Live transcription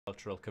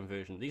cultural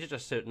conversion. These are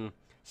just certain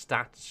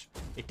stats.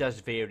 It does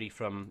vary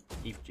from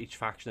each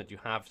faction that you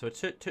have, so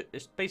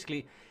it's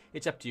basically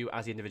it's up to you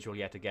as the individual.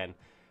 Yet again,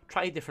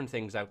 try different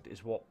things out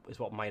is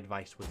what my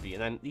advice would be.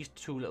 And then these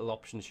two little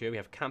options here, we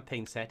have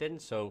campaign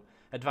settings. So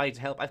advise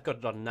help, I've got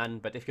it on none,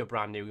 but if you're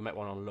brand new, you might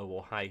want it on low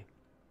or high.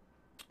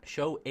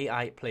 Show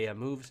AI player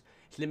moves.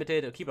 It's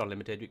limited. I'll keep it on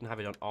limited. We can have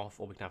it on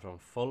off, or we can have it on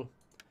full.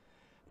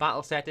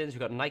 Battle settings. We've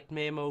got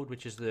nightmare mode,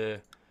 which is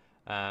the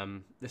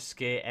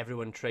scare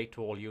everyone trait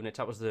to all units.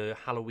 That was the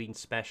Halloween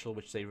special,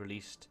 which they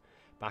released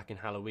back in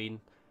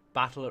Halloween.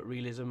 Battle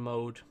realism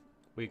mode.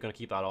 We're going to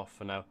keep that off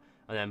for now.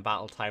 And then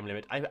battle time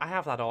limit. I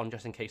have that on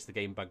just in case the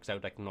game bugs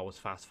out. I can always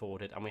fast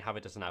forward it, and we have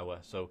it as an hour.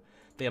 So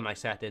they are my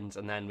settings.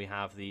 And then we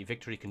have the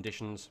victory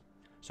conditions.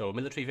 So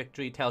military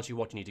victory tells you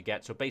what you need to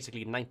get. So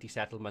basically 90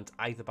 settlements,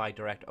 either by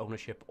direct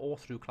ownership or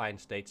through client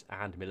states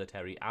and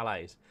military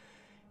allies.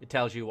 It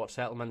tells you what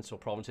settlements or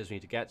provinces we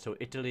need to get. So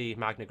Italy,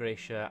 Magna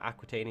Graecia,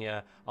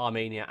 Aquitania,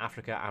 Armenia,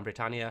 Africa, and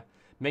Britannia.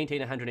 Maintain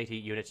 180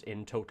 units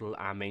in total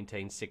and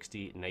maintain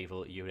 60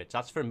 naval units.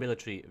 That's for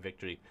military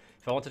victory.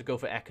 If I wanted to go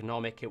for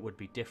economic, it would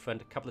be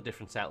different. A couple of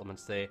different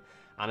settlements there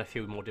and a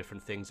few more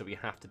different things that we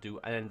have to do.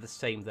 And then the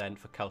same then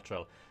for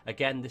cultural.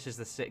 Again, this is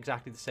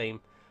exactly the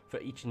same for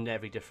each and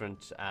every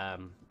different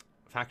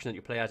faction that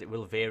you play as. It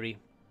will vary.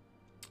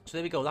 So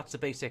there we go. That's the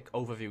basic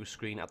overview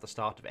screen at the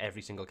start of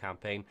every single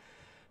campaign.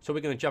 So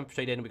we're going to jump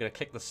straight in. We're going to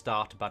click the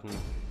start button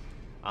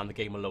and the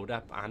game will load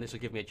up. And this will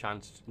give me a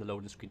chance in the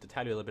loading screen to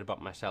tell you a little bit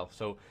about myself.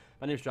 So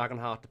my name is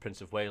Dragonheart, the Prince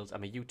of Wales.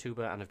 I'm a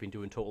YouTuber and I've been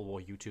doing Total War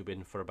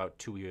YouTubing for about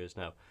 2 years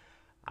now.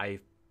 I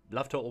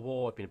love Total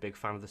War. I've been a big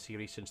fan of the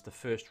series since the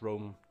first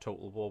Rome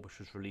Total War, which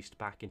was released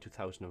back in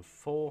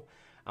 2004.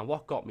 And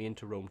what got me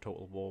into Rome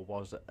Total War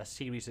was a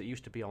series that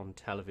used to be on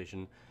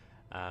television.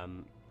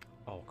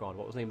 Oh God,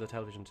 what was the name of the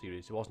television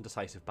series? It wasn't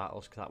Decisive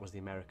Battles, because that was the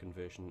American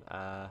version.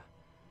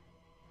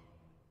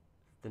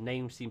 The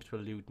name seems to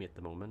elude me at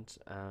the moment.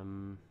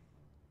 Oh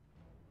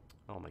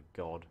my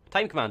God.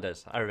 Time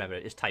Commanders. I remember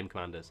it. It's Time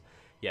Commanders.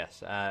 Yes.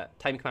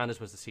 Time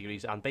Commanders was the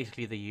series, and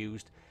basically they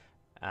used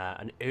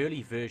an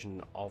early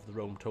version of the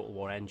Rome Total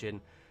War engine.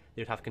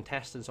 They would have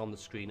contestants on the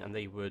screen, and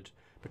they would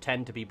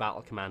pretend to be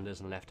battle commanders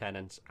and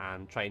lieutenants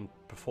and try and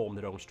perform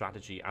their own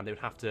strategy. And they would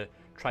have to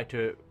try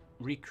to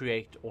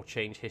recreate or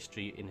change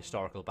history in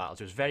historical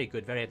battles. It was very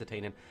good, very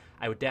entertaining.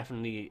 I would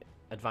definitely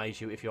advise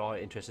you, if you are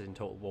interested in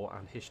Total War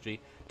and history,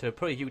 to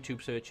put a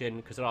YouTube search in,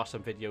 because there are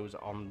some videos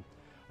on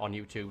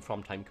YouTube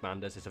from Time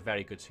Commanders. It's a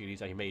very good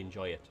series and you may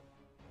enjoy it.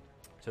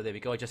 So there we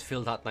go. I just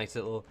filled that nice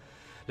little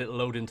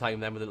loading time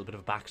then with a little bit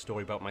of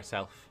backstory about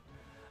myself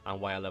and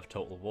why I love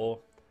Total War.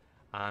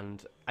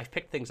 And I've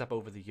picked things up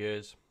over the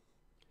years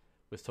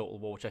with Total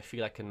War which I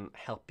feel I can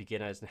help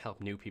beginners and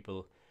help new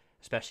people,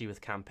 especially with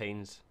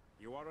campaigns.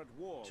 You are at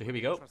war. So here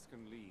we go.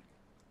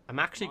 I'm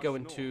actually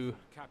going to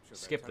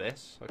skip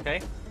this, okay?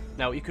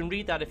 Now, you can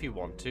read that if you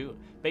want to.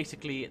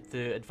 Basically,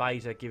 the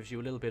advisor gives you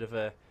a little bit of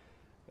a...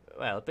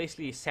 Well,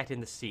 basically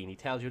setting the scene. He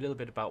tells you a little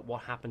bit about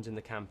what happens in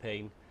the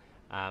campaign.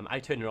 I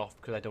turn it off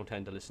because I don't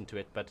tend to listen to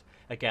it. But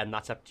again,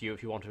 that's up to you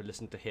if you want to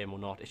listen to him or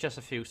not. It's just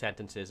a few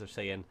sentences of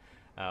saying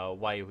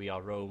why we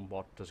are Rome,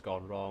 what has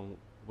gone wrong,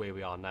 where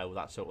we are now,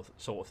 that sort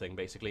of thing,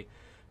 basically.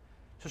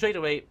 So straight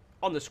away,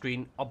 on the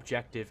screen,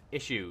 objective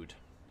issued.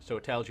 So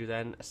it tells you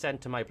then,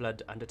 ascend to my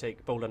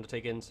bold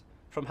undertakings.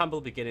 From humble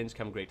beginnings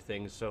come great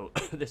things. So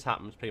this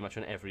happens pretty much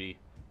on every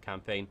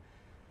campaign.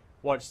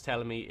 What it's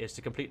telling me is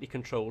to completely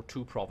control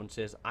 2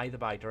 provinces, either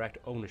by direct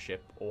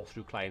ownership or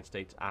through client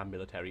states and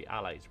military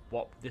allies.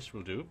 What this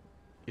will do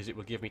is it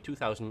will give me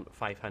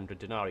 2,500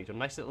 denarii. So a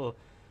nice little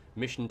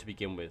mission to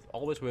begin with.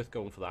 Always worth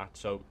going for that.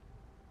 So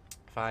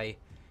if I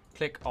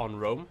click on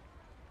Rome,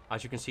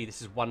 as you can see,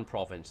 this is one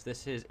province.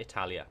 This is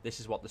Italia. This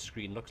is what the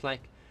screen looks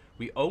like.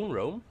 We own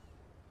Rome.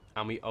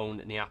 And we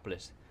own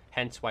Neapolis,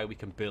 hence why we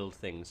can build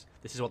things.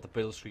 This is what the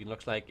build screen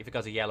looks like. If it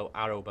has a yellow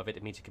arrow above it,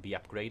 it means it can be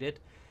upgraded.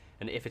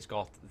 And if it's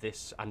got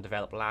this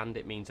undeveloped land,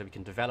 it means that we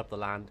can develop the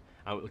land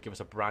and it will give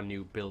us a brand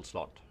new build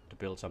slot to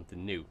build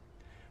something new.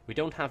 We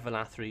don't have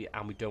Velathri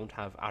and we don't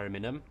have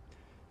Ariminum.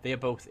 They are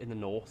both in the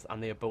north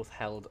and they are both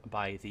held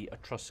by the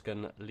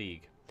Etruscan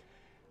League.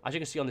 As you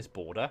can see on this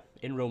border,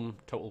 in Rome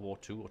Total War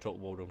 2 or Total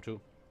War Rome 2,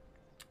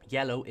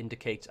 yellow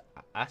indicates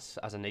us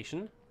as a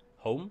nation,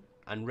 home,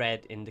 and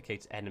red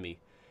indicates enemy.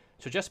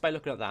 So just by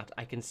looking at that,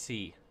 I can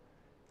see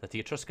that the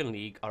Etruscan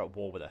League are at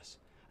war with us.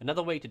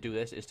 Another way to do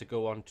this is to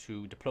go on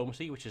to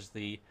diplomacy, which is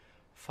the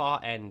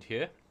far end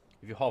here.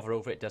 If you hover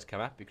over it, it does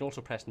come up. You can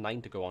also press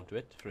 9 to go onto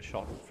it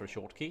for a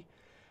short key.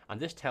 And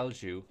this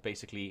tells you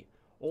basically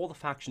all the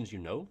factions you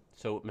know.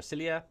 So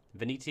Massilia,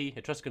 Veneti,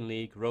 Etruscan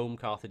League, Rome,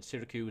 Carthage,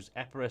 Syracuse,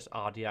 Epirus,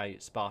 Ardii,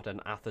 Sparta,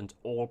 and Athens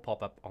all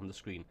pop up on the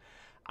screen.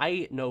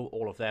 I know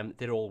all of them.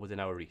 They're all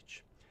within our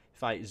reach.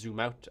 If I zoom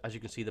out, as you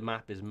can see, the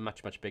map is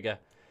much, much bigger.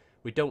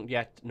 We don't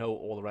yet know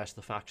all the rest of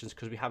the factions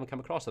because we haven't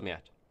come across them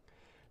yet.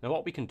 Now,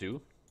 what we can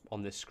do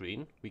on this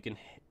screen, we can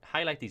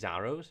highlight these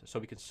arrows so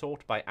we can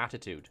sort by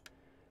attitude.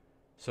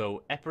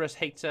 So Epirus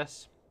hates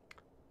us,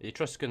 the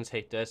Etruscans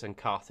hate us, and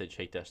Carthage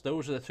hate us.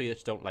 Those are the 3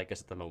 that don't like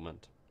us at the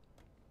moment.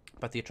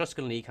 But the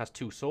Etruscan League has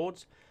 2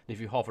 swords, and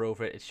if you hover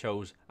over it, it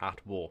shows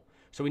at war.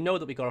 So we know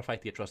that we've got to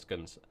fight the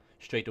Etruscans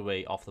straight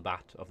away off the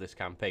bat of this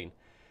campaign.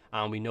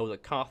 And we know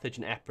that Carthage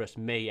and Epirus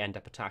may end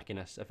up attacking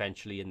us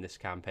eventually in this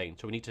campaign.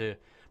 So we need to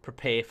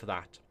prepare for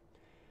that.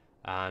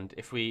 And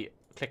if we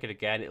click it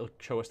again, it'll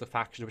show us the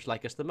factions which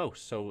like us the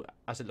most. So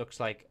as it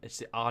looks like, it's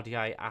the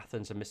RDI,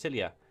 Athens and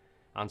Massilia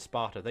and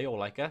Sparta. They all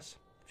like us.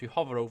 If you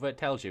hover over, it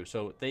tells you.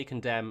 So they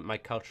condemn my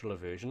cultural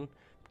aversion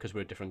because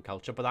we're a different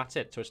culture, but that's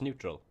it. So it's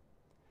neutral.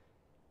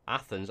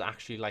 Athens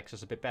actually likes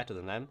us a bit better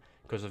than them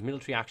because of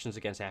military actions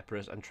against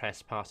Epirus and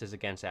trespasses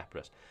against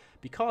Epirus.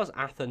 Because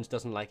Athens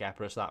doesn't like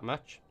Epirus that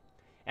much,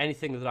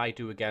 anything that I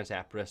do against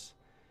Epirus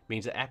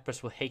means that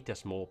Epirus will hate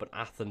us more, but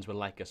Athens will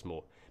like us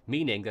more.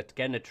 Meaning that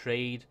getting a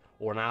trade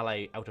or an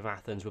ally out of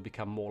Athens will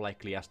become more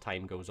likely as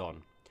time goes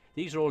on.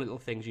 These are all little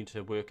things you need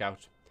to work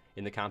out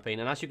in the campaign.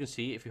 And as you can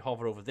see, if you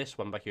hover over this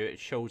one back here, it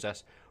shows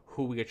us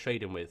who we are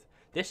trading with.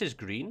 This is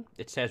green.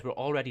 It says we're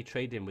already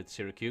trading with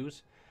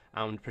Syracuse.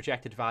 And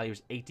projected value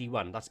is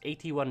 81. That's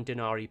 81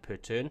 denarii per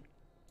turn.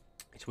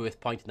 It's worth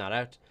pointing that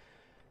out.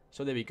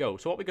 So there we go.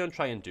 So what we're going to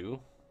try and do,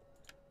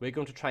 we're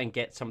going to try and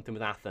get something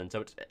with Athens.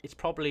 So it's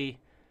probably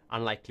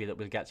unlikely that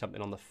we'll get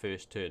something on the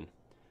first turn.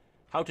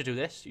 How to do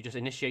this? You just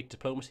initiate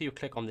diplomacy. You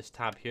click on this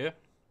tab here.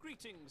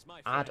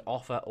 Add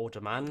offer or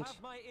demand.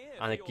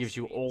 And it gives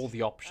you all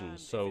the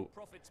options. So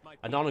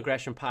a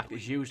non-aggression pact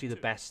is usually the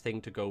best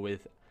thing to go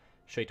with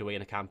straight away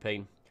in a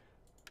campaign.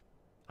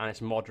 And it's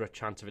a moderate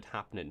chance of it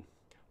happening.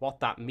 What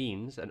that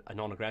means, a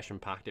non-aggression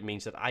pact, it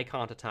means that I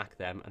can't attack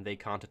them and they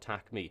can't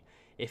attack me.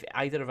 If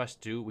either of us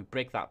do, we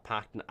break that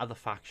pact and other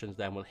factions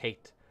then will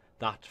hate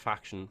that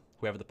faction,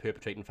 whoever the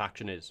perpetrating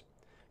faction is.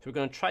 So we're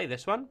going to try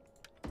this one.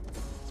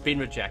 It's been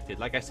rejected.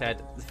 Like I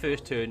said, the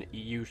first turn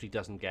you usually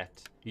don't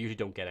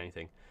get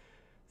anything.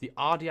 The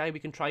RDI we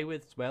can try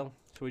with as well.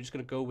 So we're just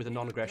going to go with a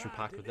non-aggression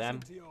pact with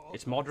them.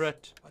 It's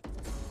moderate.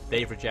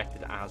 They've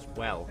rejected as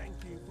well.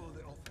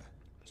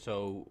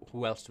 So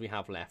who else do we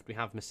have left? We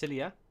have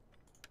Massilia.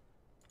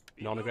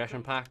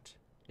 Non-aggression pact.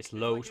 It's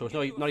low, so it's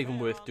not even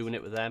worth doing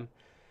it with them.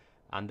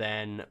 And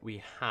then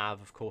we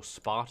have, of course,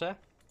 Sparta.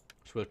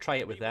 So we'll try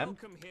it with them.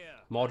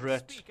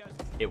 Moderate.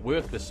 It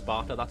worked with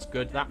Sparta. That's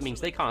good. That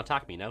means they can't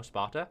attack me now,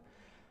 Sparta.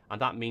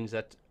 And that means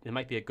that there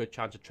might be a good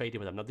chance of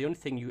trading with them. Now, the only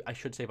thing I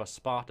should say about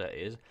Sparta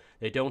is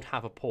they don't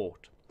have a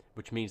port,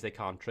 which means they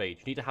can't trade.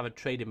 You need to have a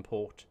trading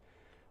port,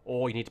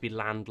 or you need to be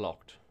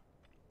landlocked.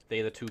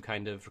 They're the two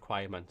kind of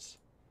requirements.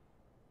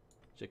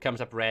 So it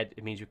comes up red,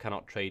 it means you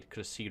cannot trade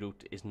because a sea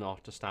route is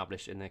not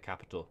established in their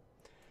capital.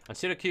 And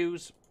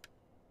Syracuse,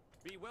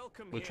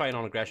 we'll try a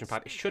non-aggression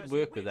pact. It should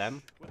work with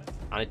them,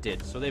 and it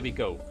did. So there we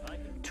go.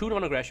 2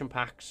 non-aggression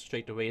pacts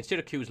straight away, and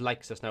Syracuse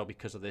likes us now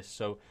because of this,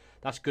 so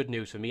that's good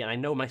news for me. And I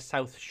know my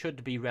south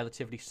should be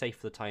relatively safe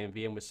for the time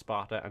being with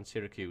Sparta and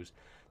Syracuse.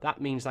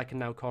 That means I can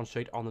now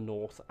concentrate on the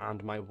north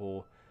and my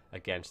war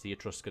against the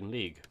Etruscan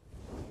League.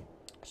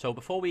 So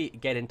before we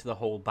get into the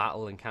whole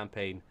battle and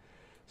campaign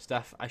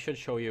stuff, I should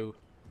show you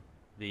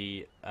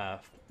the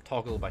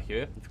toggle back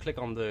here. If you click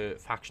on the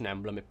faction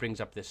emblem, it brings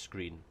up this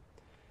screen.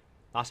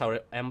 That's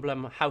our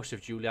emblem, House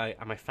of Julii,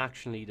 and my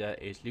faction leader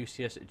is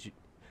Lucius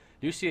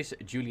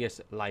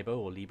Julius Libo,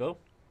 or Libo.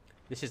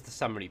 This is the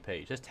summary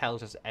page. This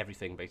tells us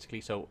everything,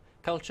 basically. So,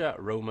 culture,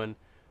 Roman,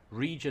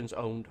 regions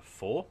owned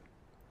 4,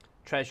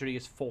 treasury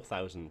is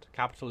 4,000,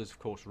 capital is, of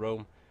course,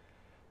 Rome,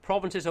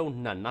 provinces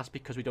owned none. That's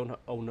because we don't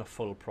own a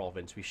full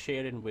province. We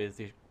share in with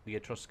the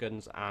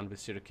Etruscans and with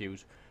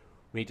Syracuse.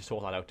 We need to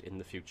sort that out in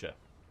the future.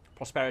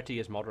 Prosperity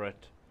is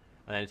moderate,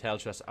 and then it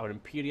tells us our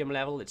imperium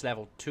level, it's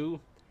level 2,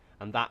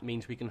 and that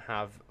means we can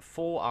have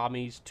 4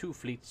 armies, 2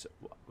 fleets,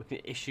 we can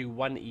issue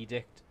 1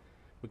 edict,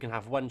 we can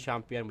have 1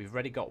 champion, we've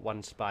already got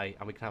 1 spy,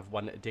 and we can have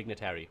 1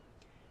 dignitary.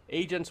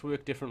 Agents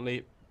work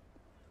differently,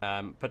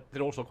 but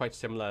they're also quite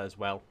similar as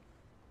well.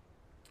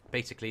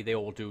 Basically, they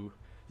all do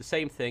the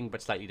same thing,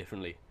 but slightly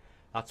differently.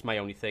 That's my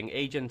only thing.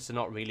 Agents are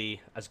not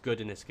really as good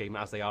in this game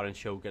as they are in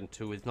Shogun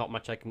 2. There's not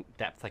much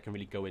depth I can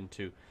really go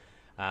into.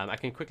 I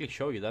can quickly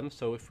show you them.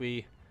 So if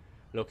we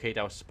locate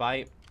our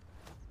spy,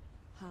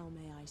 how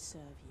may I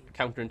serve you?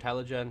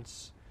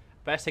 Counterintelligence.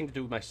 Best thing to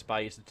do with my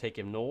spy is to take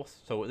him north.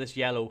 So this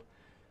yellow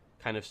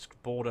kind of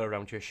border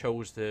around here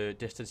shows the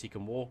distance he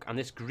can walk, and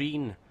this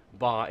green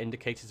bar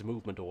indicates his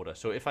movement order.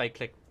 So if I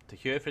click to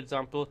here, for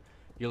example,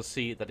 you'll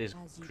see that his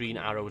green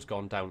arrow has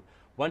gone down.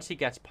 Once he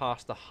gets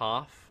past the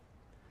half,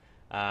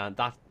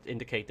 that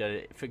indicates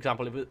that, for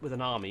example, with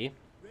an army,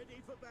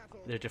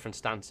 there are different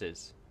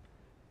stances.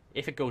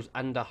 If it goes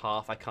under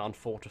half, I can't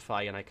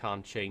fortify and I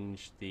can't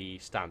change the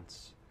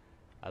stance.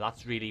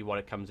 That's really what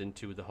it comes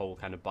into, the whole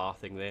kind of bar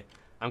thing there.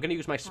 I'm going to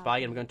use my spy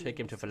and I'm going to take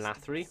him to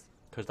Velathri,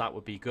 because that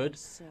would be good.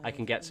 I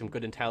can get some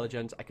good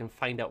intelligence. I can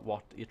find out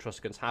what the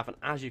Etruscans have, and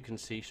as you can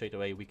see straight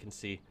away, we can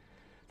see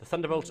the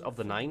Thunderbolts of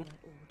the Nine,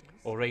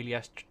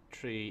 Aurelius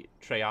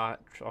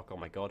oh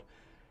my god,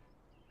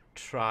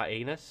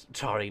 Trajanus.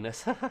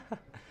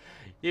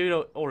 You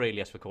know,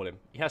 Aurelius we call him.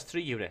 He has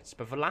 3 units,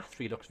 but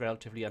Velathri looks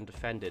relatively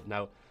undefended.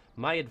 Now,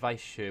 My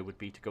advice here would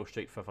be to go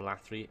straight for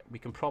Valathri. We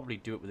can probably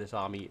do it with this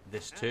army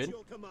this turn,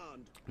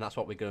 and that's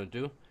what we're going to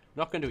do. We're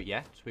not going to do it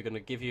yet. We're going to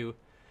give you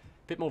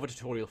a bit more of a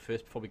tutorial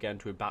first before we get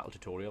into a battle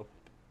tutorial.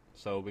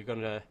 So we're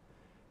going to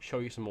show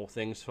you some more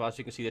things. So as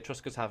you can see, the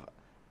Etruscans have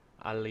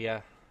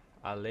Alea.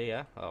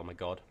 Oh my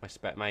god,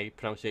 my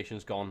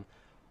pronunciation's gone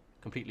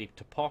completely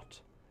to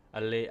pot.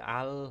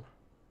 Alalia.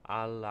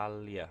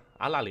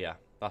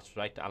 That's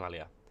right,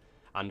 Alalia.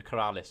 And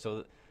Corrales.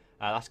 So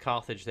that's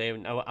Carthage there.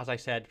 Now, as I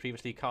said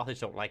previously, Carthage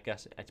don't like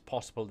us. It's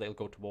possible they'll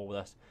go to war with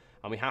us,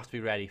 and we have to be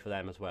ready for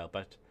them as well.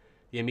 But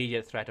the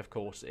immediate threat, of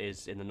course,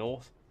 is in the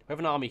north. We have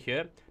an army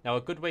here. Now,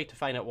 a good way to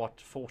find out what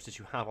forces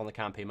you have on the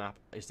campaign map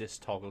is this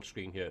toggle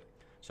screen here.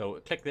 So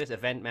click this,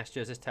 event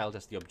messages. This tells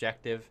us the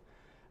objective.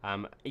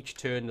 Each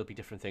turn there'll be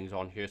different things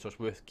on here, so it's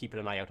worth keeping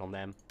an eye out on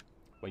them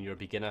when you're a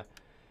beginner.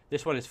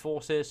 This one is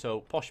forces,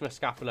 so Posthumous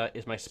Scapula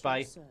is my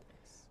spy.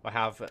 I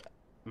have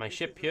my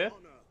ship here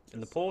in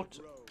the port.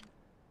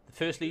 The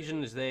first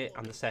legion is there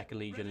and the second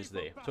legion is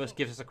there. So this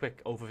gives us a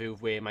quick overview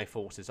of where my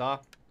forces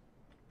are.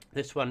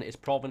 This one is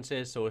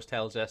provinces, so it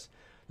tells us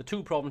the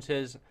two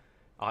provinces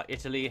are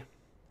Italy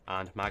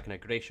and Magna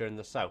Graecia in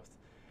the south.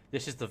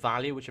 This is the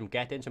value which I'm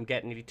getting, so I'm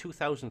getting nearly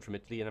 2,000 from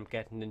Italy, and I'm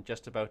getting in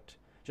just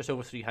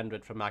over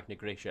 300 from Magna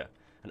Graecia.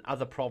 And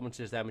other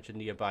provinces then which are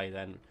nearby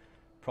then,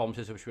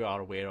 provinces which we are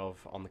aware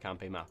of on the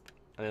campaign map.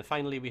 And then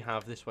finally we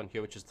have this one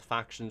here, which is the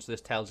factions.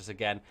 This tells us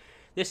again,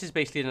 this is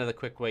basically another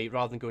quick way,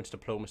 rather than going to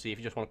diplomacy, if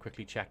you just want to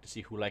quickly check to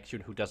see who likes you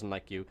and who doesn't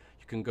like you,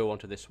 you can go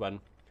onto this one.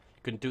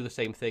 You can do the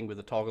same thing with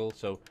the toggle,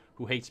 so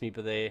who hates me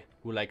there,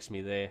 who likes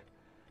me there,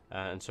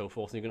 and so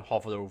forth. And you can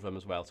hover over them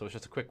as well. So it's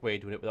just a quick way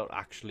of doing it without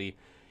actually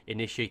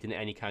initiating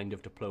any kind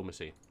of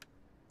diplomacy.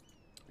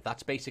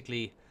 That's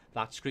basically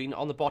that screen.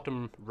 On the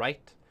bottom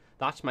right,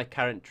 that's my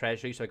current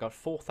treasury, so I got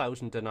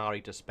 4,000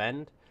 denarii to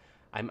spend.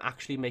 I'm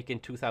actually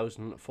making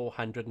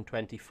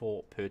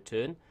 2,424 per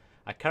turn.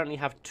 I currently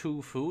have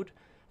 2 food.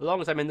 As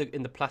long as I'm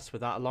in the plus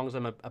with that, as long as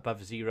I'm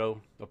above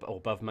 0, or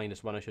above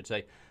 -1 I should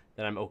say,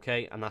 then I'm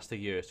okay, and that's the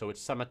year. So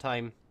it's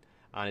summertime,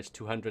 and it's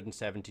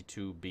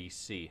 272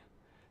 BC.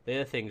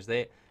 There are things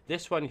there.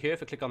 This one here,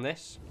 if I click on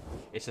this,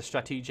 it's a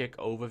strategic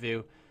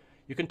overview.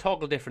 You can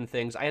toggle different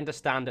things. I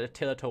understand that a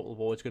Tiller Total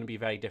War is going to be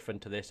very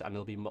different to this, and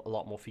there'll be a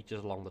lot more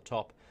features along the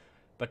top.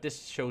 But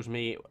this shows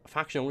me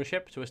faction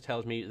ownership, so it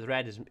tells me the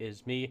red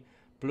is me,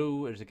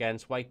 blue is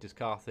against, white is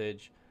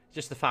Carthage.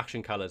 Just the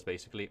faction colours,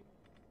 basically.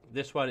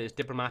 This one is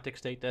diplomatic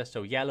status,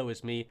 so yellow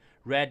is me,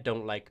 red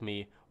don't like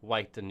me,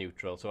 white and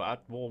neutral. So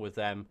at war with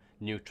them,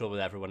 neutral with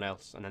everyone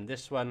else. And then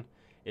this one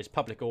is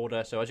public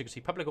order. So as you can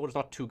see, public order is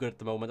not too good at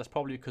the moment. That's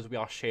probably because we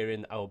are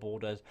sharing our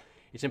borders.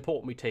 It's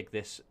important we take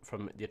this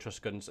from the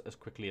Etruscans as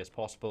quickly as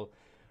possible.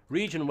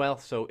 Region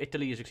wealth, so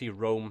Italy, as you can see,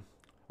 Rome,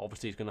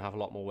 obviously is going to have a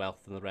lot more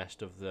wealth than the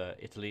rest of the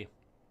Italy.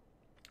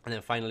 And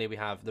then finally we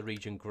have the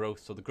region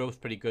growth. So the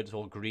growth pretty good, it's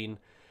all green.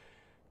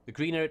 The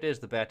greener it is,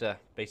 the better,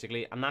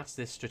 basically. And that's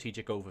this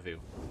strategic overview.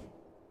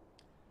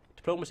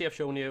 Diplomacy I've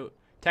shown you.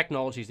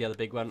 Technology is the other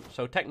big one.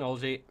 So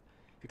technology,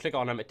 if you click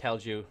on them, it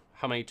tells you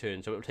how many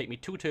turns. So it will take me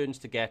 2 turns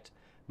to get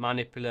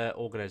manipular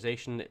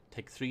organization. It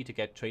take 3 to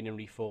get training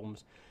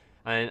reforms.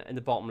 And in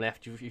the bottom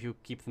left, if you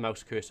keep the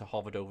mouse cursor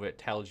hovered over it,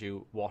 tells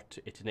you what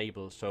it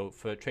enables. So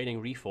for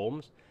training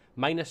reforms,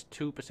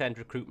 -2%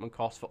 recruitment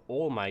cost for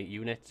all my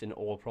units in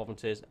all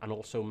provinces, and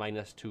also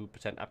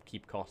 -2%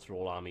 upkeep cost for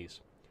all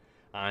armies.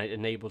 And it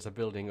enables the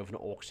building of an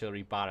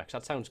auxiliary barracks.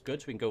 That sounds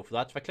good, so we can go for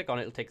that. So if I click on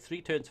it, it'll take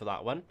 3 turns for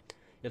that one.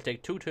 It'll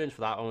take 2 turns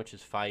for that one, which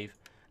is 5.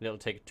 And it'll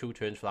take 2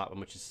 turns for that one,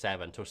 which is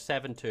 7. So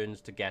 7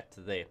 turns to get to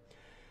there.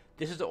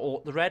 This is all,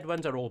 the red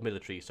ones are all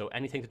military, so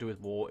anything to do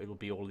with war, it will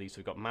be all of these. So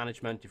you've got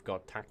management, you've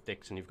got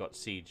tactics, and you've got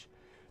siege.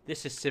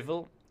 This is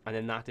civil, and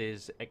then that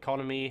is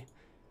economy,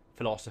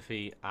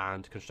 philosophy,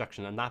 and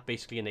construction. And that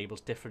basically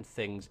enables different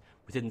things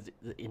within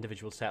the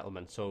individual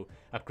settlement. So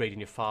upgrading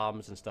your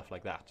farms and stuff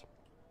like that.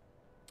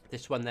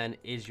 This one then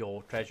is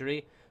your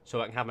treasury,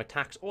 so I can have my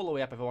tax all the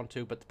way up if I want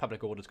to, but the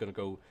public order is going to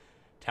go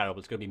terrible.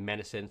 It's going to be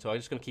menacing, so I'm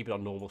just going to keep it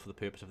on normal for the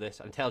purpose of this.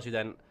 And it tells you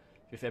then,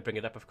 if I bring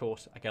it up, of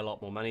course, I get a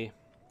lot more money.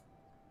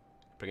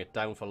 Bring it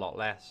down for a lot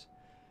less.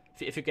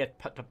 If you get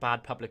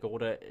bad public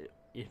order,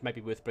 it might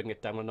be worth bringing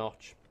it down a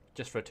notch,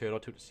 just for a turn or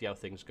two to see how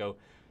things go.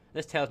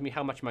 This tells me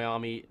how much my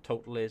army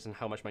total is and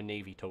how much my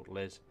navy total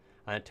is,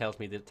 and it tells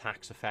me the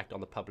tax effect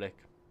on the public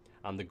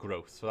and the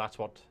growth. So that's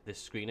what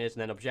this screen is.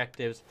 And then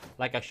objectives,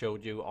 like I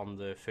showed you on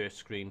the first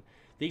screen,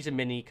 these are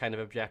mini kind of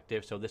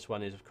objectives. So this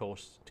one is, of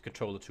course, to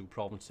control the 2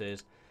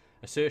 provinces.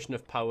 Assertion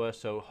of power,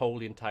 so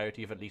hold the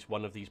entirety of at least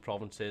one of these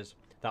provinces.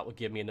 That will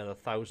give me another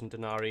 1,000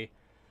 denarii.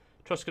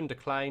 Etruscan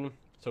decline,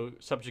 so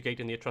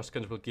subjugating the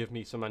Etruscans will give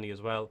me some money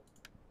as well.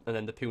 And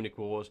then the Punic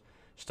Wars,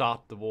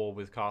 start the war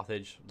with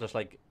Carthage, just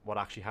like what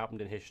actually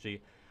happened in history.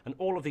 And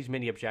all of these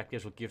mini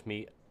objectives will give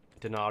me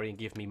denarii and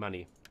give me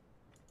money.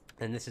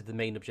 And this is the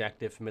main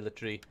objective for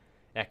military,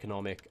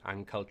 economic,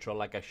 and cultural,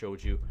 like I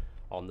showed you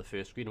on the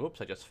first screen.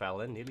 Whoops, I just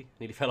fell in,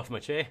 nearly fell off my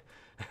chair.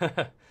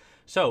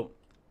 So,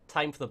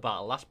 time for the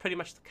battle. That's pretty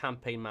much the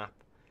campaign map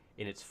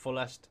in its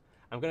fullest.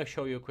 I'm going to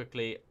show you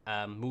quickly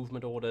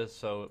movement orders.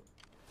 So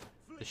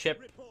the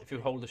ship, if you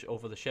hold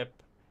over the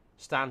ship,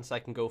 stance, I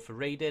can go for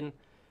raiding.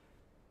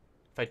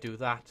 If I do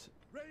that,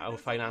 our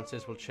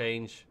finances will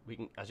change. We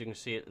can, as you can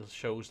see, it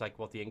shows like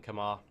what the income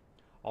are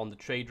on the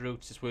trade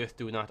routes. It's worth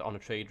doing that on a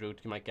trade route.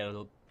 You might get a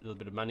little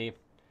bit of money.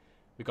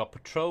 We've got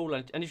patrol,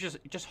 and you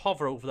just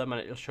hover over them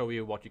and it'll show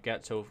you what you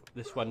get. So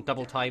this one,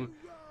 double time,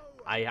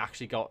 I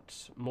actually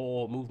got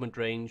more movement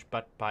range,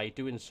 but by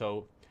doing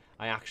so,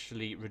 I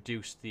actually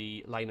reduced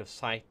the line of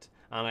sight,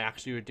 and I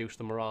actually reduced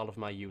the morale of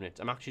my unit.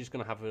 I'm actually just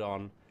going to have it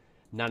on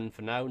none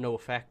for now, no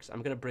effects.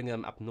 I'm going to bring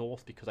them up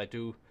north because I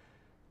do...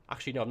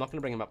 Actually, no, I'm not going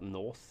to bring them up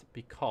north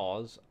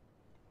because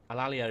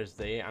Alalia is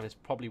there, and it's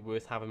probably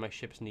worth having my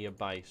ships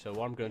nearby. So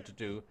what I'm going to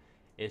do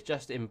is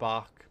just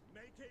embark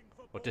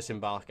or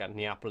disembark at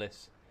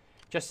Neapolis,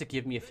 just to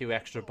give me a few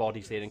extra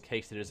bodies there in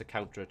case there is a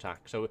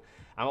counter-attack. So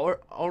I'm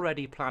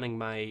already planning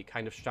my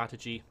kind of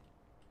strategy.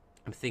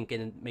 I'm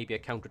thinking maybe a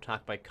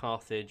counter-attack by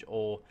Carthage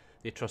or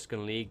the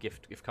Etruscan League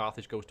if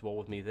Carthage goes to war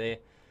with me there.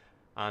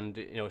 And,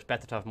 you know, it's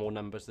better to have more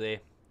numbers there.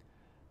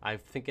 I'm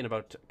thinking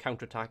about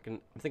counter-attacking.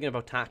 I'm thinking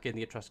about attacking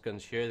the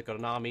Etruscans here. They've got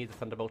an army, the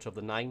Thunderbolts of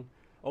the Nine.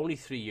 Only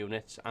 3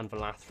 units, and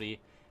Valathri.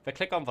 If I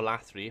click on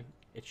Valathri,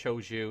 it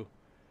shows you,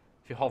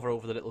 if you hover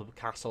over the little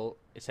castle,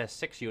 it says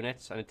 6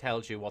 units, and it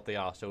tells you what they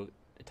are. So,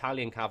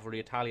 Italian cavalry,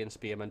 Italian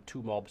spearmen,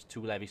 2 mobs,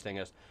 2 levy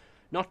slingers.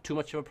 Not too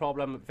much of a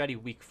problem, very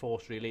weak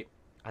force, really.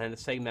 And then the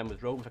same then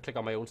with Rome. If I click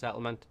on my own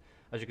settlement,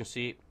 as you can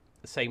see,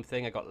 the same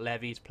thing. I got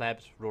levies,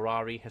 plebs,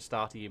 rurari,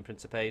 hastati, and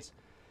principes.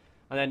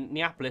 And then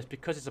Neapolis,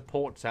 because it's a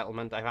port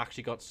settlement, I've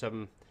actually got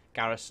some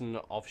garrison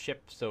of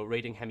ships. So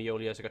raiding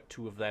Hemiolias, I got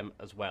 2 of them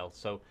as well.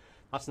 So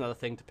that's another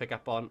thing to pick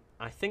up on.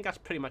 I think that's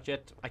pretty much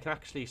it. I can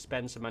actually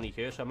spend some money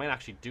here, so I might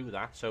actually do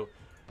that. So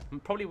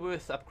probably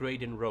worth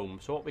upgrading Rome.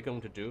 So what we're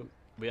going to do,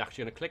 we're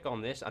actually going to click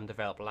on this and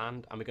develop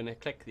land, and we're going to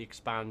click the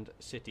expand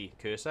city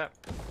cursor.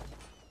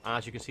 And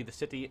as you can see, the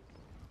city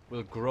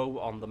will grow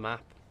on the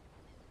map.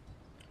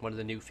 One of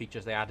the new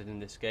features they added in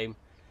this game.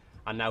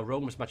 And now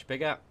Rome is much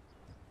bigger.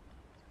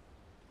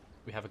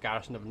 We have a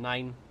garrison of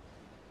 9,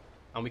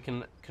 and we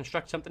can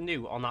construct something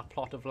new on that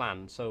plot of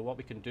land. So what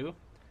we can do,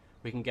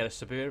 we can get a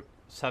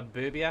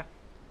suburbia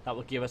that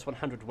will give us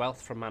 100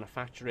 wealth from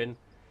manufacturing.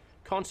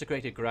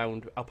 Consecrated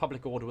ground, our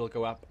public order will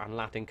go up, and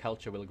Latin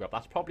culture will go up.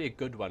 That's probably a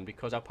good one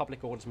because our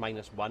public order is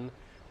 -1.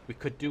 We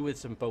could do with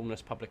some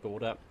bonus public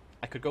order.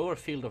 I could go to a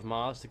field of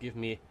Mars to give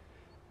me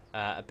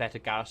a better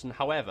garrison.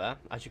 However,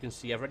 as you can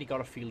see, I've already got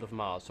a field of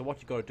Mars. So what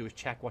you've got to do is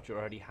check what you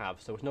already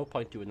have. So there's no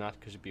point doing that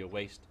because it'd be a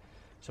waste.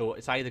 So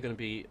it's either going to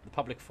be the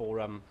public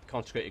forum,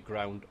 consecrated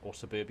ground, or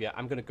suburbia.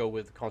 I'm going to go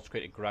with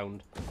consecrated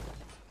ground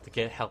to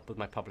get help with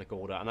my public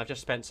order. And I've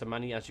just spent some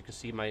money. As you can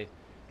see, my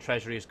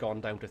treasury has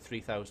gone down to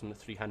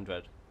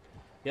 3,300.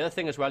 The other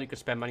thing as well, you can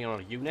spend money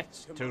on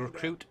units. To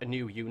recruit a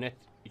new unit,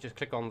 you just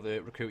click on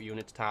the recruit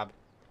units tab,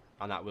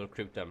 and that will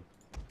recruit them.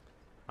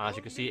 As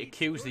you can see, it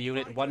queues the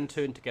unit 1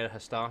 turn to get a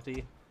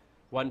hastati,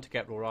 1 to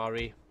get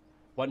rurari,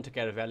 1 to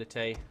get a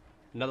velite,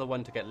 another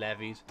 1 to get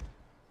levies,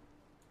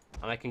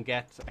 and I can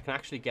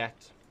actually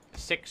get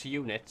 6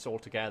 units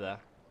altogether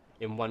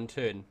in 1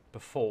 turn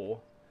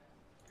before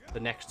the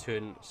next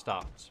turn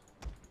starts.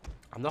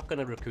 I'm not going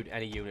to recruit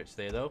any units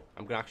there though.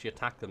 I'm going to actually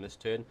attack them this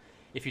turn.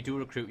 If you do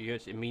recruit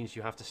units, it means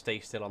you have to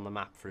stay still on the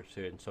map for a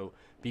turn, so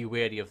be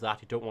wary of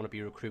that. You don't want to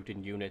be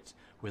recruiting units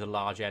with a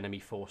large enemy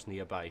force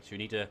nearby, so you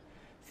need to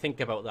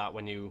think about that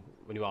when you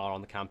are on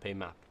the campaign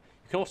map.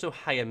 You can also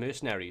hire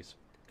mercenaries.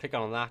 Click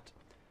on that.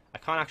 I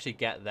can't actually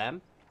get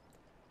them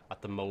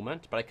at the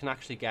moment, but I can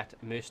actually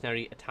get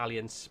mercenary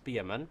Italian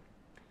spearmen,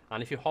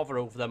 and if you hover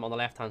over them on the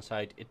left hand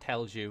side, it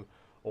tells you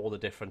all the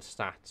different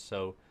stats.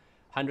 So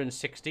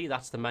 160,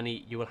 that's the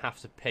money you will have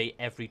to pay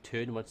every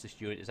turn once this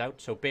unit is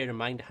out. So bear in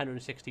mind,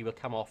 160 will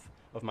come off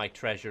of my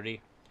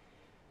treasury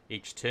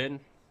each turn.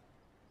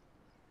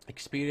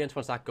 Experience,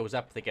 once that goes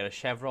up, they get a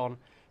chevron.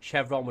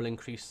 Chevron will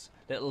increase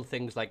little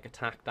things like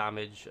attack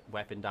damage,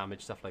 weapon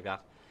damage, stuff like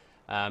that.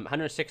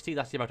 160,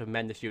 that's the amount of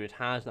men this unit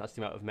has, and that's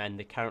the amount of men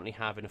they currently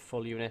have in a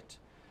full unit.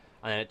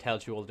 And then it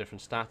tells you all the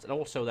different stats. And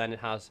also then it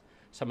has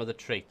some of the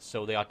traits.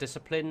 So they are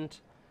disciplined,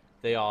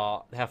 they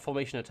have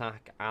formation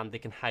attack, and they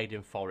can hide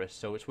in forests.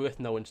 So it's worth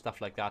knowing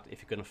stuff like that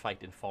if you're going to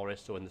fight in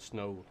forests or in the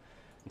snow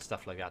and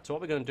stuff like that. So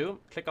what we're going to do,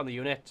 click on the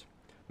unit,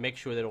 make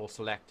sure they're all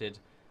selected,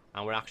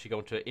 and we're actually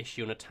going to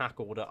issue an attack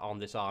order on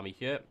this army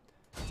here.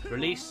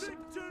 Release,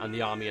 and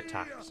the army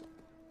attacks.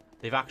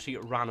 They've actually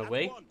ran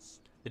away.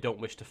 They don't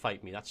wish to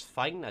fight me. That's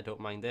fine, I don't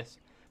mind this.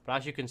 But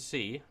as you can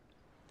see,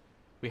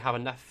 we have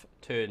enough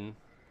turn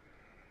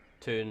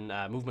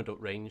movement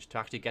range to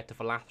actually get to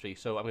Valathri.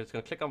 So I'm just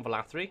going to click on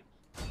Valathri.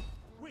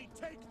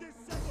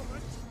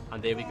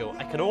 And there we go.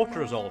 I can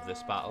auto-resolve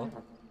this battle.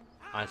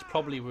 And it's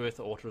probably worth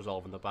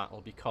auto-resolving the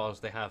battle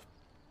because they have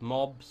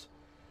mobs,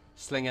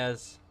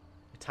 slingers,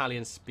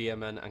 Italian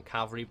spearmen, and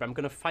cavalry. But I'm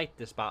going to fight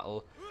this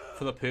battle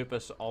for the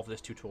purpose of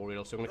this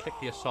tutorial. So I'm going to click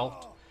the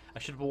assault. I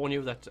should warn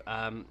you that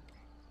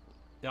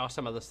there are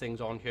some other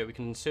things on here. We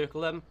can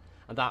encircle them,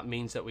 and that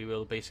means that we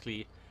will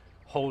basically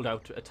hold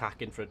out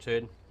attacking for a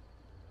turn.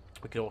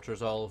 We can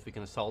auto-resolve, we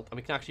can assault, and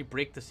we can actually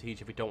break the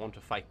siege if we don't want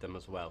to fight them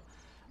as well.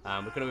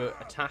 We're going to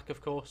attack,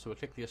 of course, so we'll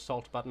click the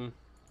assault button.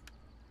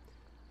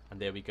 And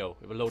there we go.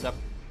 It will load up.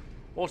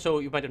 Also,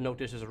 you might have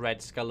noticed there's a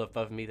red skull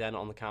above me then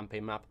on the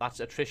campaign map. That's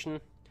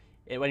attrition.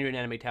 When you're in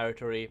enemy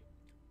territory,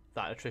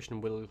 that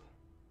attrition will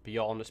be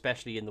on,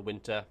 especially in the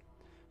winter.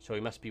 So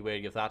you must be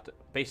wary of that.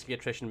 Basically,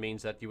 attrition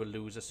means that you will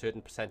lose a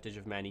certain percentage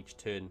of men each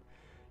turn.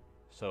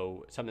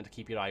 So, something to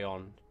keep your eye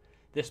on.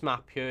 This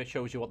map here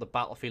shows you what the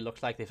battlefield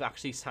looks like. They've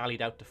actually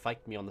sallied out to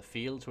fight me on the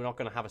field. So we're not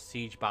going to have a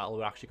siege battle.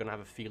 We're actually going to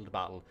have a field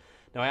battle.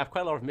 Now, I have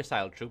quite a lot of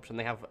missile troops, and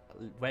they have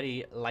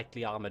very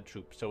lightly armoured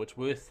troops. So it's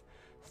worth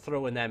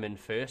throwing them in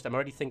first. I'm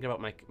already thinking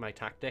about my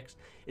tactics.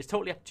 It's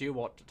totally up to you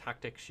what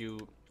tactics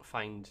you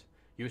find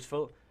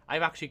useful.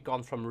 I've actually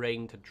gone from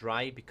rain to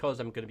dry because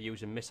I'm going to be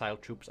using missile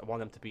troops. I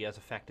want them to be as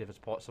effective as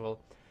possible.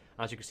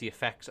 As you can see,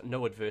 effects,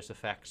 no adverse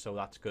effects, so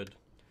that's good.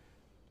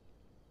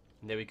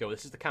 And there we go.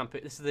 This is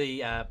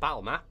the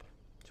battle map.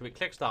 So we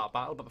click start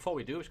battle, but before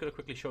we do, I'm just going to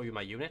quickly show you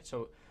my unit.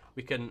 So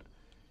we can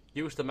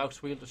use the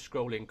mouse wheel to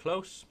scroll in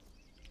close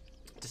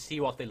to see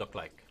what they look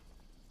like.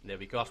 And there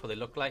we go. That's what they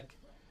look like.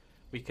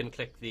 We can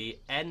click the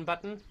N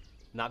button,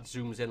 and that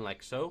zooms in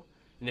like so.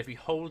 And if we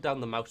hold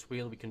down the mouse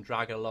wheel, we can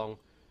drag it along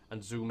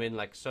and zoom in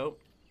like so.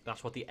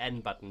 That's what the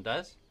N button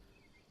does.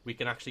 We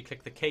can actually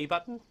click the K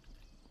button,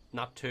 and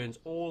that turns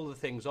all the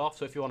things off.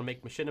 So if you want to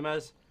make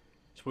machinimas,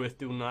 it's worth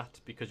doing that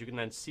because you can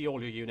then see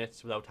all your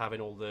units without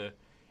having all the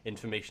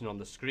information on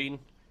the screen.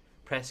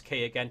 Press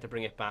K again to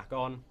bring it back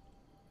on.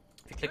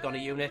 If you click on a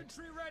unit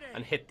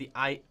and hit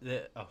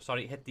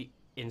the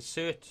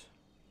insert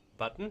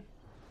button,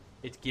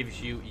 it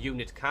gives you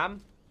unit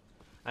cam,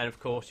 and of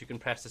course you can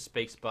press the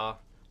space bar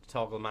to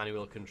toggle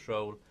manual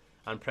control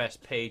and press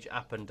page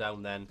up and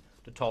down then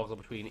to toggle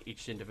between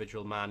each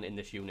individual man in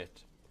this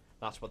unit.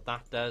 That's what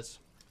that does.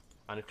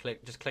 And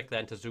just click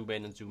then to zoom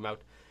in and zoom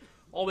out.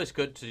 Always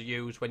good to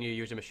use when you're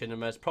using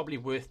machinimas. Probably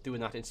worth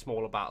doing that in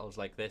smaller battles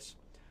like this.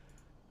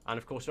 And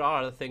of course there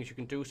are other things you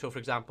can do. So for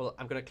example,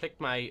 I'm going to click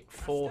my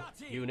 4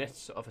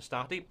 units of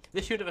Astarte.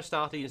 This unit of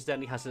Astarte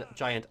incidentally has a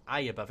giant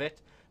eye above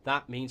it.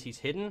 That means he's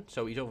hidden.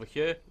 So he's over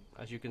here,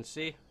 as you can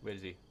see. Where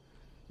is he?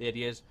 There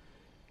he is.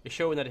 It's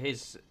showing that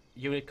his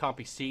unit can't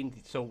be seen.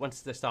 So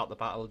once they start the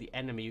battle, the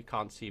enemy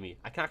can't see me.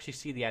 I can actually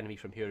see the enemy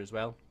from here as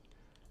well.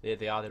 There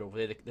they are. They're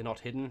over there. They're not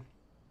hidden.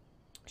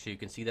 So you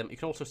can see them. You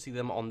can also see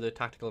them on the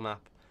tactical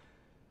map.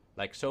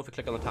 Like so, if you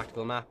click on the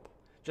tactical map,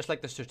 just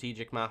like the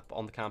strategic map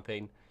on the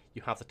campaign,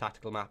 you have the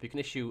tactical map. You can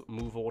issue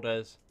move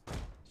orders.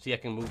 See, I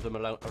can move them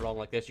along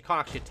like this. You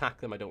can't actually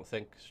attack them, I don't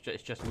think.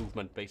 It's just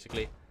movement,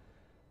 basically.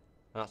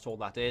 And that's all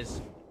that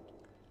is.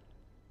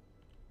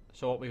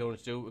 So what we're going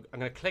to do, I'm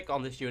going to click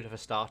on this unit of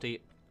Astarte, and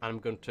I'm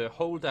going to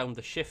hold down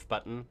the shift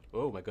button.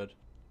 Oh my good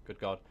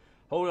god.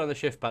 Hold down the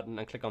shift button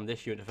and click on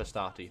this unit of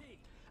Astarte.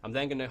 I'm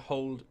then going to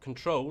hold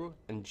Control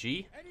and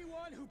G.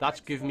 That's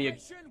giving me a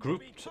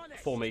grouped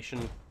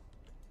formation.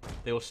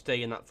 They will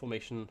stay in that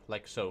formation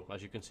like so,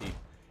 as you can see.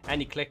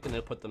 Any click and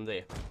it'll put them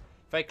there.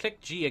 If I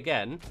click G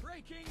again,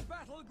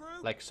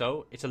 like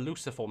so, it's a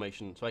looser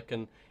formation, so I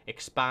can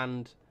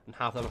expand and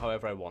have them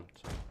however I want.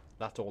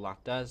 That's all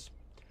that does.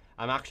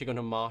 I'm actually going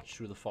to march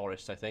through the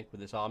forest, I think, with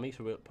this army,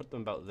 so we'll put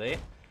them about there.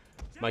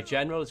 My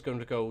general is going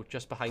to go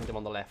just behind them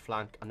on the left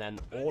flank, and then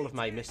all of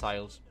my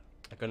missiles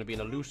are going to be in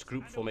a loose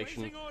group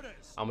formation,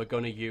 and we're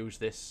going to use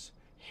this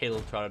hill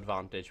to our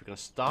advantage. We're going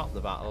to start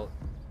the battle,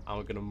 and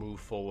we're going to move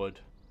forward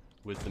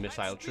with the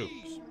missile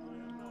troops.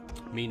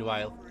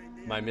 Meanwhile,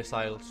 my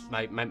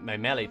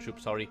melee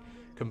troops,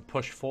 can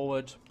push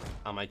forward,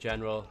 and my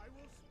general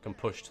can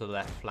push to the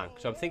left flank.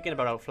 So I'm thinking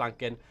about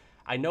outflanking.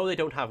 I know they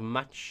don't have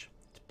much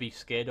to be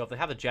scared of. They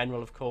have a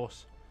general, of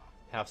course.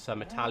 They have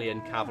some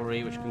Italian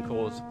cavalry, which can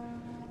cause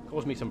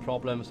me some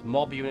problems.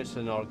 Mob units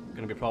are not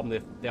going to be a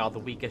problem. They are the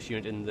weakest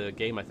unit in the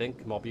game, I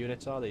think. Mob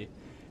units are.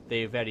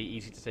 They're very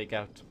easy to take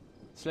out.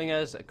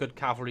 Slingers, a good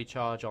cavalry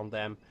charge on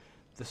them.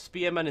 The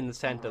spearmen in the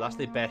centre, that's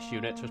their best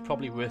unit, so it's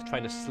probably worth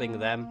trying to sling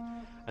them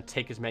and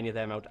take as many of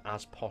them out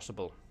as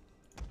possible.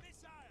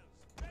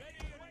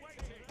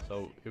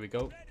 So, here we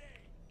go.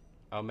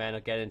 Our men are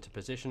getting into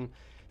position.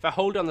 If I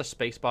hold on the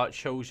spacebar, it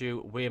shows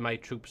you where my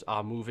troops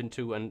are moving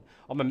to, and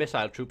on my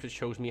missile troops, it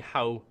shows me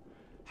how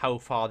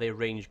far their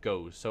range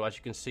goes. So as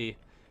you can see,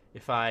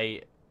 if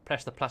I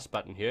press the plus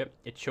button here,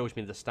 it shows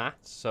me the stats.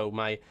 So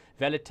my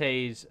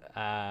velites,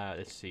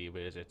 let's see,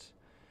 where is it?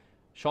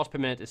 Shots per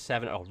minute is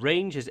 7. Oh,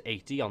 range is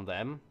 80 on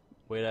them,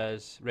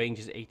 whereas range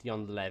is 80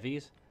 on the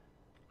levies.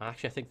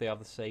 Actually, I think they are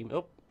the same.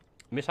 Oh,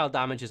 missile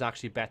damage is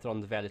actually better on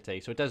the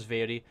velites, so it does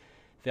vary.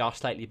 They are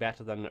slightly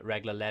better than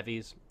regular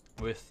levies,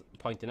 worth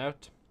pointing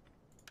out.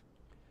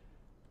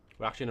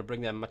 We're actually going to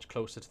bring them much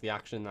closer to the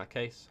action in that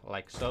case,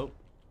 like so.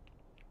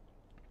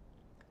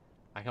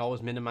 I can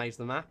always minimize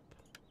the map.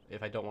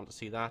 If I don't want to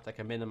see that, I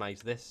can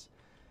minimize this.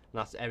 And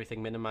that's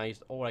everything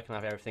minimized, or I can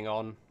have everything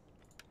on.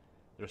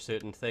 There are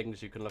certain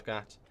things you can look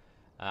at.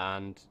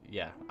 And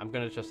yeah, I'm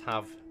going to just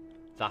have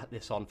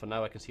this on for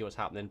now. I can see what's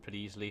happening pretty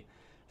easily.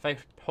 If I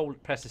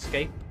press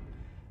escape,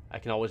 I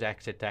can always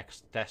exit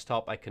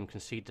desktop. I can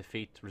concede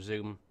defeat,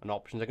 resume, and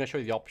options. I'm going to show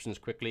you the options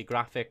quickly.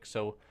 Graphics.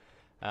 So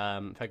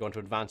if I go into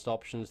advanced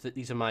options,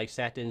 these are my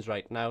settings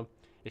right now.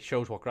 It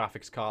shows what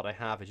graphics card I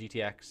have: a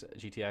GTX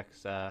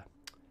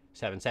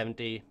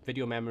 770,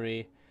 video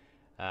memory.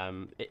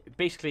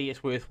 Basically,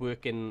 it's worth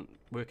working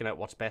out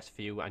what's best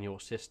for you and your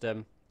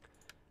system.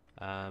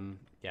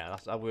 Yeah,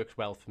 that works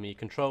well for me.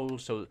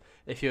 Controls. So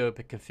if you're a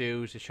bit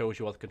confused, it shows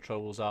you what the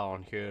controls are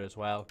on here as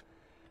well.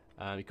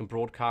 You can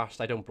broadcast.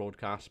 I don't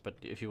broadcast, but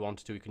if you want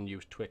to, you can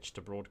use Twitch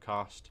to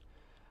broadcast.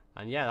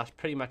 And yeah, that's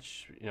pretty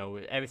much, you know,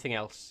 everything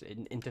else.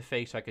 In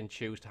interface, I can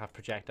choose to have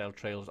projectile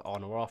trails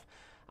on or off.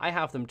 I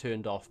have them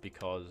turned off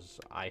because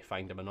I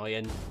find them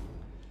annoying.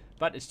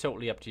 But it's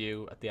totally up to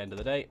you at the end of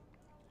the day.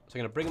 So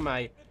I'm going to bring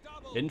my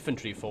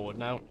infantry forward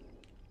now.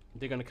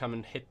 They're going to come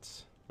and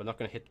hit. We're not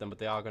going to hit them, but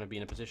they are going to be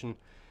in a position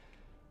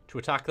to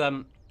attack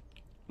them.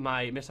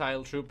 My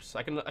missile troops,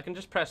 I can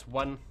just press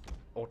 1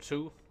 or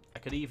 2. I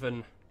could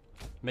even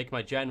make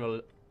my general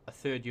a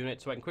third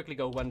unit, so I can quickly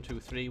go 1, 2,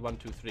 3, 1,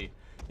 2, 3.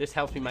 This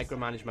helps me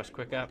micromanage much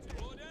quicker.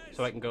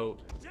 So I can go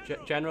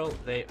general,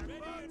 they,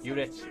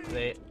 units,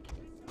 they,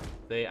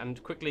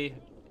 and quickly,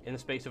 in the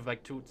space of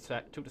like 2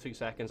 to 3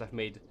 seconds, I've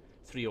made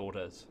 3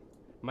 orders.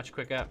 Much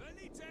quicker,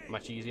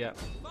 much easier.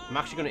 I'm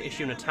actually going to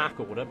issue an attack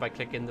order by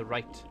clicking the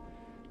right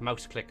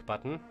mouse click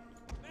button.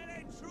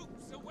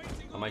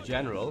 And my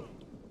general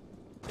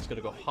is going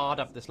to go hard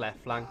up this left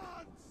flank.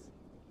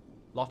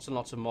 Lots and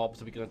lots of mobs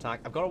that we can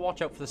attack. I've got to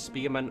watch out for the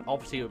spearmen.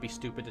 Obviously, it would be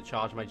stupid to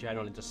charge my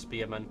general into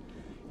spearmen.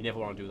 You never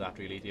want to do that,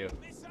 really, do you?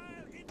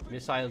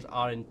 Missiles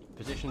are in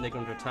position. They're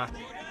going to attack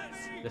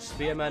the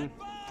spearmen.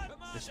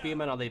 The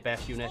spearmen are the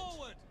best unit.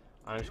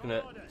 And I'm just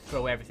going to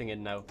throw everything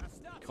in now,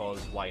 because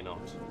why not?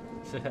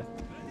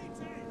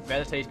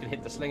 Velites can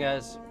hit the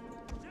slingers.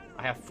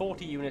 I have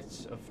 40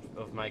 units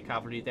of my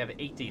cavalry. They have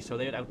 80, so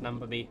they would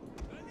outnumber me.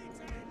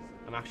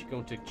 I'm actually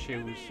going to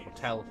choose or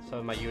tell some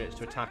of my units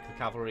to attack the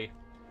cavalry.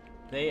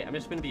 I'm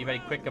just going to be very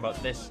quick about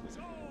this.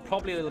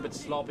 Probably a little bit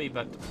sloppy,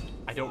 but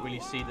I don't really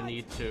see the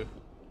need to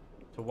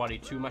worry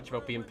too much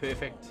about being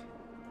perfect.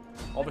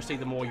 Obviously,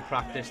 the more you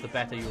practice, the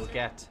better you will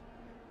get.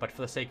 But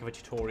for the sake of a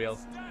tutorial,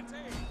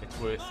 it's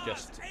worth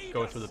just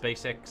going through the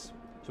basics.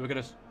 So we're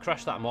going to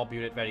crush that mob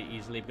unit very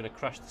easily. We're going to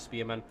crush the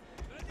spearmen.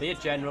 Their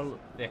general,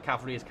 their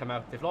cavalry has come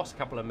out. They've lost a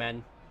couple of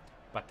men,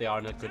 but they are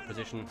in a good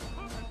position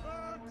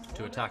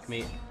to attack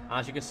me.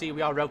 And as you can see,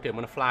 we are routing.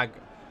 When a flag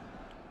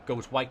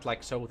goes white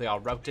like so, they are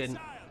routing.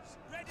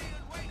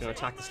 Going to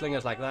attack the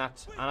slingers like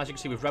that. And as you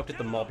can see, we've routed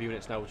the mob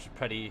units now, which is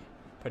pretty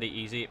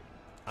easy.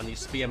 And these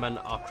spearmen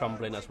are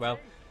crumbling as well.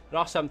 There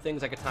are some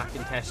things like attack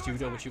and test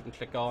studio, which you can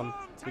click on.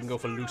 You can go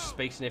for loose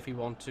spacing if you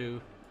want to.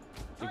 You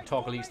can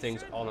toggle these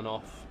things on and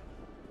off.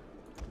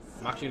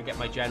 I'm actually going to get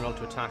my general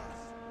to attack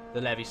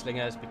the levy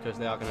slingers because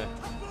they are going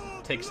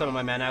to take some of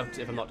my men out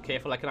if I'm not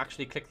careful. I can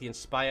actually click the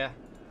inspire.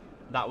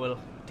 That will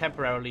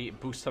temporarily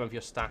boost some of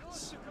your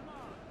stats.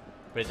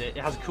 But it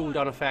has a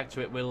cooldown effect,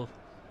 so it will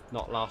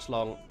not last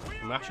long.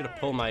 I'm actually going to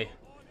pull my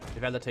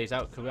Velites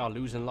out because we are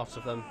losing lots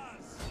of them.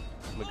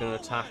 And we're going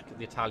to attack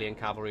the Italian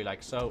cavalry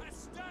like so.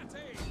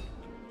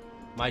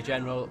 My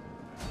general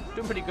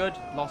doing pretty good.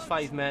 Lost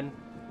 5 men.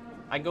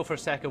 I can go for a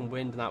second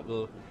wind, and that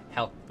will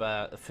help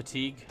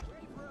fatigue.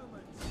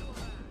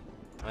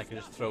 And I can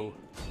just throw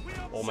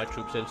all my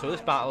troops in. So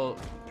this battle,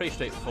 pretty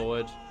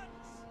straightforward.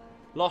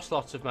 Lost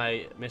lots of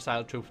my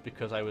missile troops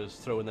because I was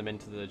throwing them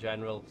into the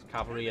general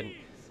cavalry, and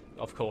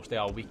of course they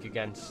are weak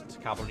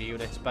against cavalry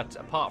units. But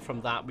apart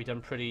from that, we've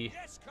done pretty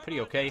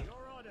okay.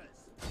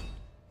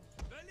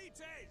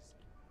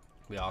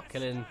 We are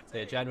killing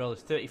their general.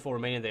 There's 34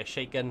 remaining. They're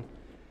shaken.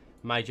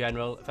 My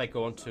general, if I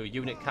go onto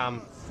unit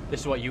cam,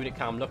 this is what unit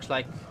cam looks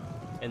like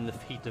in the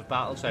heat of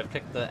battle. So I've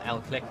clicked the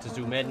L click to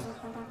zoom in.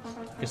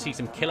 You can see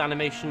some kill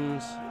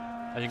animations.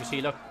 As you can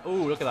see, look, oh,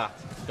 look at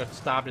that. Got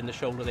stabbed in the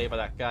shoulder there by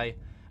that guy.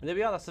 And there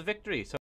we are, that's the victory. So